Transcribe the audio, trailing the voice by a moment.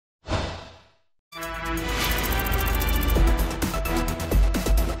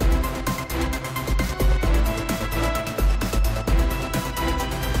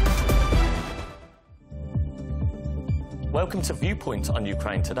Welcome to Viewpoint on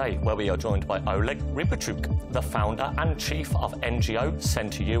Ukraine today, where we are joined by Oleh Rybachuk, the founder and chief of NGO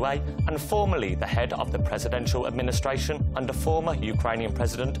Centre UA and formerly the head of the presidential administration under former Ukrainian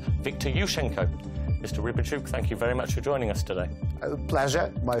President Viktor Yushchenko. Mr. Rybachuk, thank you very much for joining us today. A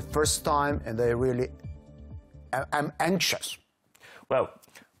pleasure. My first time, and I'm anxious. Well,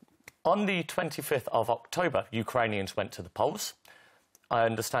 on the 25th of October, Ukrainians went to the polls. I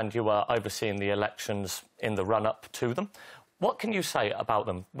understand you were overseeing the elections in the run-up to them. What can you say about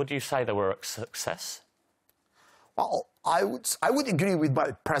them? Would you say they were a success? Well, I would agree with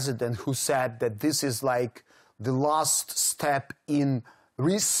my president, who said that this is like the last step in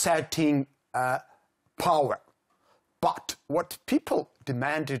resetting power. But what people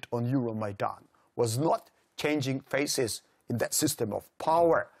demanded on Euromaidan was not changing faces in that system of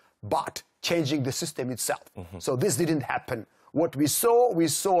power, but changing the system itself. So this didn't happen. What we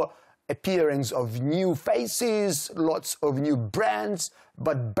saw appearance of new faces, lots of new brands,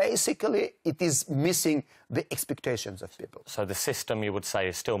 but basically it is missing the expectations of people. So the system, you would say,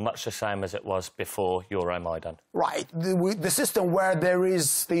 is still much the same as it was before Euromaidan? Right. The system where there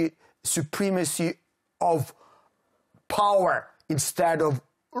is the supremacy of power instead of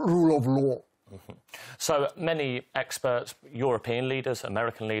rule of law. So many experts, European leaders,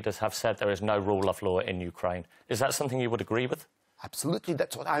 American leaders have said there is no rule of law in Ukraine. Is that something you would agree with? Absolutely,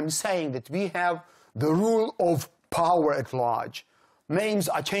 that's what I'm saying, that we have the rule of power at large. Names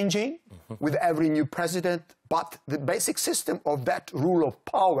are changing with every new president, but the basic system of that rule of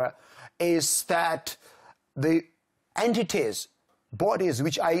power is that the entities, bodies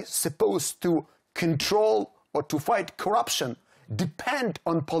which are supposed to control or to fight corruption depend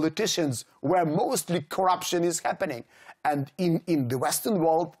on politicians, where mostly corruption is happening. And in the Western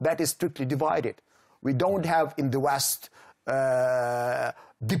world, that is strictly divided. We don't have in the West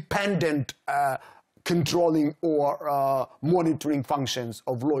dependent controlling or monitoring functions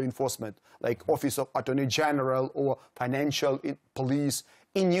of law enforcement, like Office of Attorney General or financial police.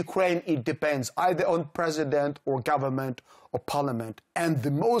 In Ukraine, it depends either on president or government or parliament. And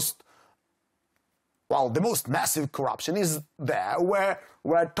the most massive corruption is there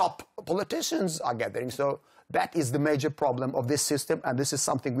where top politicians are gathering. So that is the major problem of this system, and this is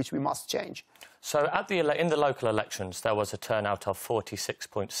something which we must change. So in the local elections, there was a turnout of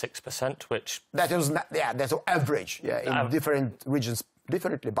 46.6%, which... That's average, in different regions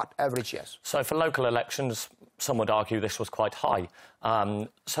differently, but average, yes. So for local elections, some would argue this was quite high.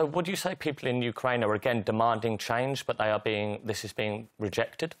 So would you say people in Ukraine are again demanding change, but this is being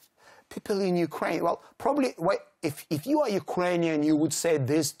rejected? People in Ukraine, well, probably if you are Ukrainian, you would say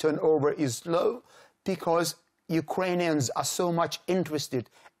this turnover is low because Ukrainians are so much interested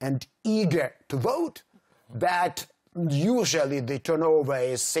and eager to vote that usually the turnover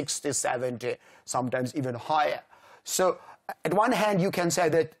is 60, 70, sometimes even higher. So at one hand, you can say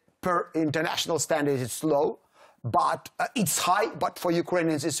that per international standards it's low, but it's high, but for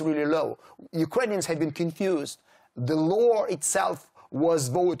Ukrainians it's really low. Ukrainians have been confused. The law itself was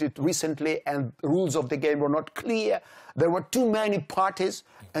voted recently and rules of the game were not clear. There were too many parties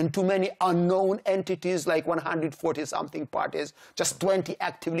and too many unknown entities, like 140-something parties, just 20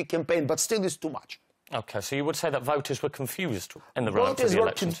 actively campaign, but still is too much. OK, so you would say that voters were confused in the run-up to the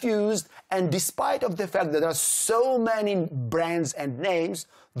elections? Voters were confused, and despite of the fact that there are so many brands and names,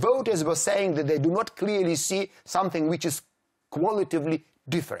 voters were saying that they do not clearly see something which is qualitatively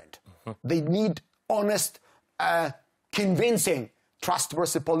different. They need honest, convincing,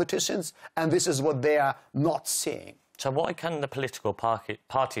 trustworthy politicians, and this is what they are not seeing. So why can the political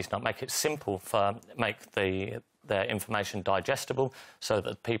parties not make it simple make their information digestible so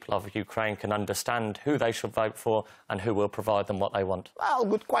that people of Ukraine can understand who they should vote for and who will provide them what they want? Well,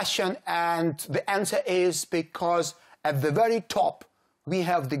 good question, and the answer is because at the very top we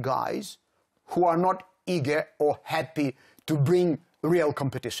have the guys who are not eager or happy to bring real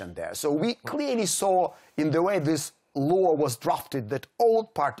competition there. So we clearly saw in the way this law was drafted that all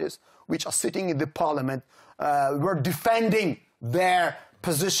parties which are sitting in the parliament were defending their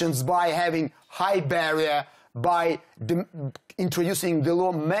positions by having high barrier, by introducing the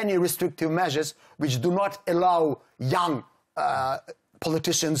law many restrictive measures which do not allow young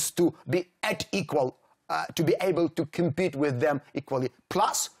politicians to be at equal, to be able to compete with them equally.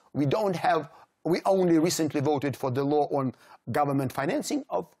 Plus, we only recently voted for the law on government financing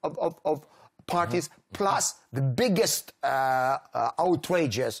of parties, plus the biggest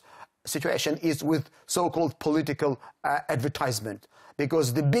outrageous situation is with so-called political advertisement,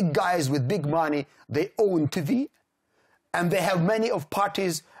 because the big guys with big money, they own TV, and they have many of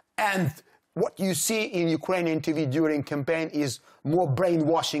parties, and what you see in Ukrainian TV during campaign is more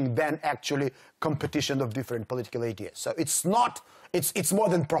brainwashing than actually competition of different political ideas. So it's not, it's more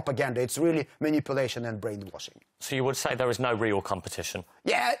than propaganda. It's really manipulation and brainwashing. So you would say there is no real competition?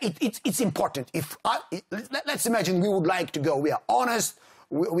 Yeah, it's important. Let's imagine we would like to go. We are honest.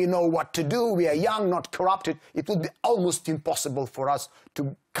 We know what to do. We are young, not corrupted. It would be almost impossible for us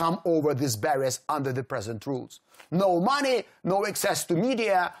to come over these barriers under the present rules. No money, no access to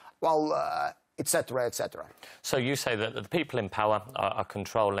media, well, etc., etc. So you say that the people in power are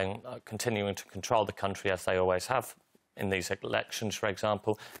continuing to control the country as they always have in these elections, for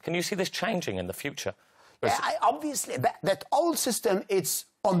example. Can you see this changing in the future? Yeah, obviously, that old system, it's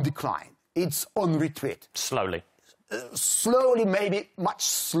on decline. It's on retreat. Slowly. Slowly, maybe much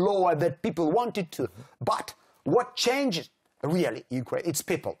slower than people wanted to. But what changes, really, Ukraine, it's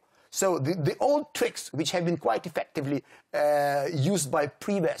people. So the old tricks, which have been quite effectively used by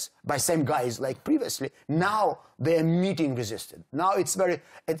same guys like previously, now they're meeting resistant. Now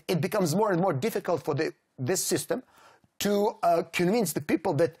it becomes more and more difficult for this system to convince the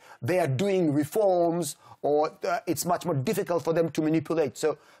people that they are doing reforms, or it's much more difficult for them to manipulate.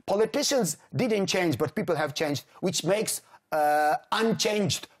 So politicians didn't change, but people have changed, which makes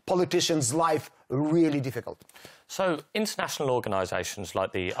unchanged politicians' life really difficult. So international organisations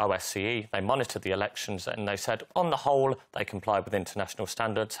like the OSCE, they monitored the elections and they said, on the whole, they complied with international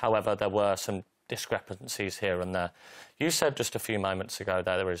standards. However, there were some discrepancies here and there. You said just a few moments ago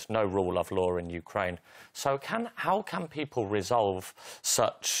that there is no rule of law in Ukraine. So how can people resolve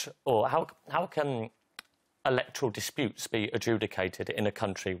such, or how can electoral disputes be adjudicated in a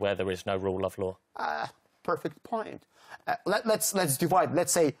country where there is no rule of law? Perfect point. Let's divide.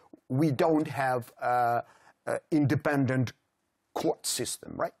 Let's say we don't have independent court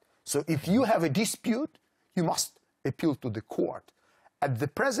system, right? So if you have a dispute, you must appeal to the court. At the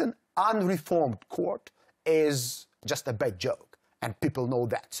present, unreformed court is just a bad joke, and people know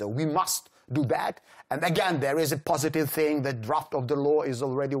that. So we must do that. And again, there is a positive thing. The draft of the law is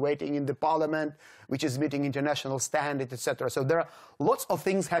already waiting in the parliament, which is meeting international standards, etc. So there are lots of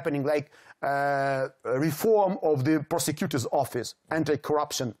things happening, like reform of the prosecutor's office,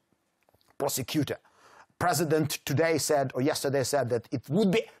 anti-corruption prosecutor. President today said, or yesterday said, that it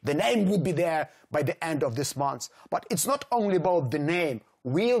would be, the name would be there by the end of this month. But it's not only about the name.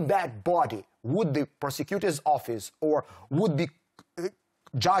 Will that body, would the prosecutor's office, or would the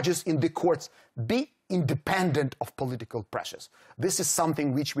judges in the courts be independent of political pressures? This is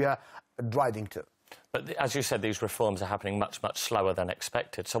something which we are driving to. But as you said, these reforms are happening much, much slower than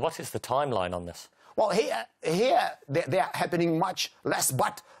expected. So what is the timeline on this? Well, here they are happening much less,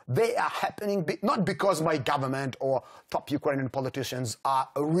 but they are happening not because my government or top Ukrainian politicians are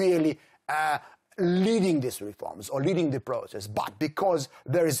really leading these reforms or leading the process, but because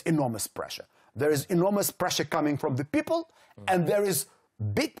there is enormous pressure. There is enormous pressure coming from the people, and there is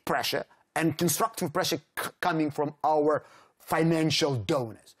big pressure and constructive pressure coming from our financial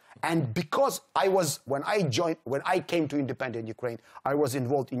donors. And because when I came to independent Ukraine, I was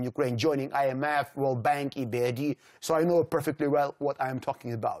involved in Ukraine, joining IMF, World Bank, EBRD, so I know perfectly well what I am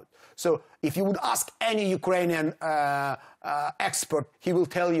talking about. So if you would ask any Ukrainian expert, he will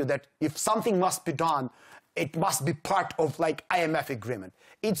tell you that if something must be done, it must be part of like IMF agreement.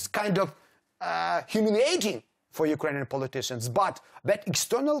 It's kind of humiliating for Ukrainian politicians, but that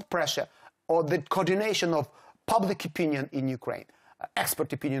external pressure or the coordination of public opinion in Ukraine,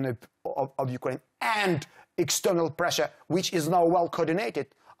 expert opinion of Ukraine, and external pressure, which is now well coordinated.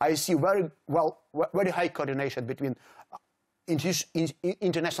 I see very high coordination between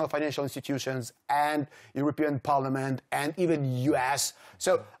international financial institutions and European Parliament and even US.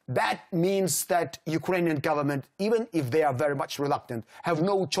 So that means that Ukrainian government, even if they are very much reluctant, have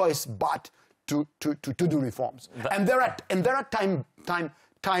no choice but to do reforms. And there are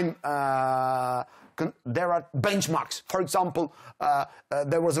benchmarks. For example,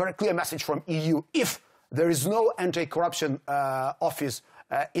 there was a very clear message from EU. If there is no anti-corruption office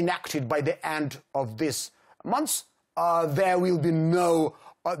enacted by the end of this month, there would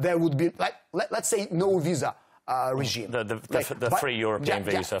be, like, let's say, no visa regime. The free European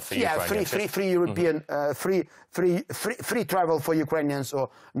visa for Ukrainians. Yeah, free European, free travel for Ukrainians, or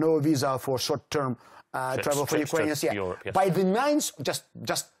no visa for short-term travel for Ukrainians. Yeah. Europe, yes. By the 9th,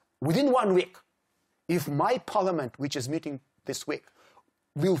 just within 1 week, if my parliament, which is meeting this week,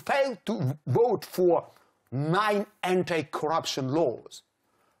 will fail to vote for 9 anti-corruption laws,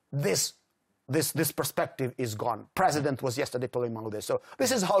 this perspective is gone. President was yesterday telling me this. So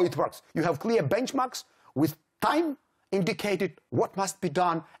this is how it works. You have clear benchmarks with time indicated what must be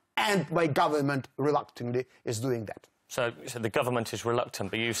done, and my government reluctantly is doing that. So the government is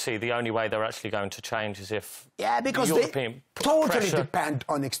reluctant, but you see the only way they're actually going to change is if because European they totally pressure... depend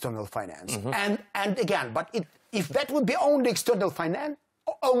on external finance. And again, but if that would be only external finance,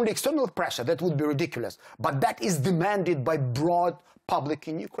 only external pressure, that would be ridiculous. But that is demanded by broad public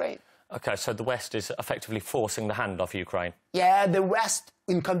in Ukraine. OK, so the West is effectively forcing the hand of Ukraine. Yeah, the West,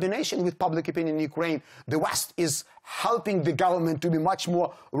 in combination with public opinion in Ukraine, the West is helping the government to be much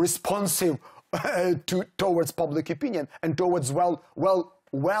more responsive towards public opinion and towards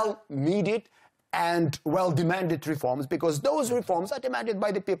well-needed and well-demanded reforms, because those reforms are demanded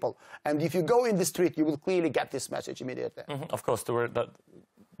by the people. And if you go in the street, you will clearly get this message immediately. Of course,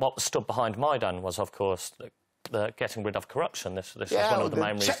 what stood behind Maidan was, of course, the getting rid of corruption. This is one of the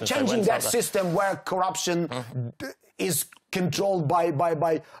main reasons. Changing that system where corruption is controlled by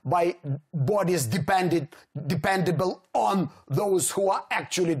bodies dependable on those who are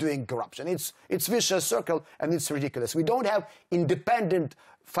actually doing corruption. It's vicious circle, and it's ridiculous. We don't have independent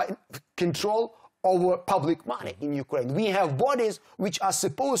control over public money in Ukraine. We have bodies which are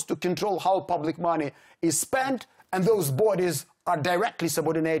supposed to control how public money is spent, and those bodies are directly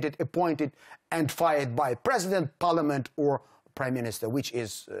subordinated, appointed, and fired by president, parliament, or prime minister, which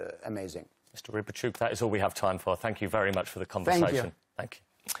is amazing. Mr. Rybachuk, that is all we have time for. Thank you very much for the conversation. Thank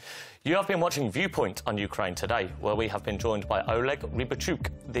you. You have been watching Viewpoint on Ukraine Today, where we have been joined by Oleh Rybachuk,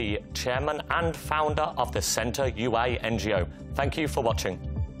 the chairman and founder of the Centre UA NGO. Thank you for watching.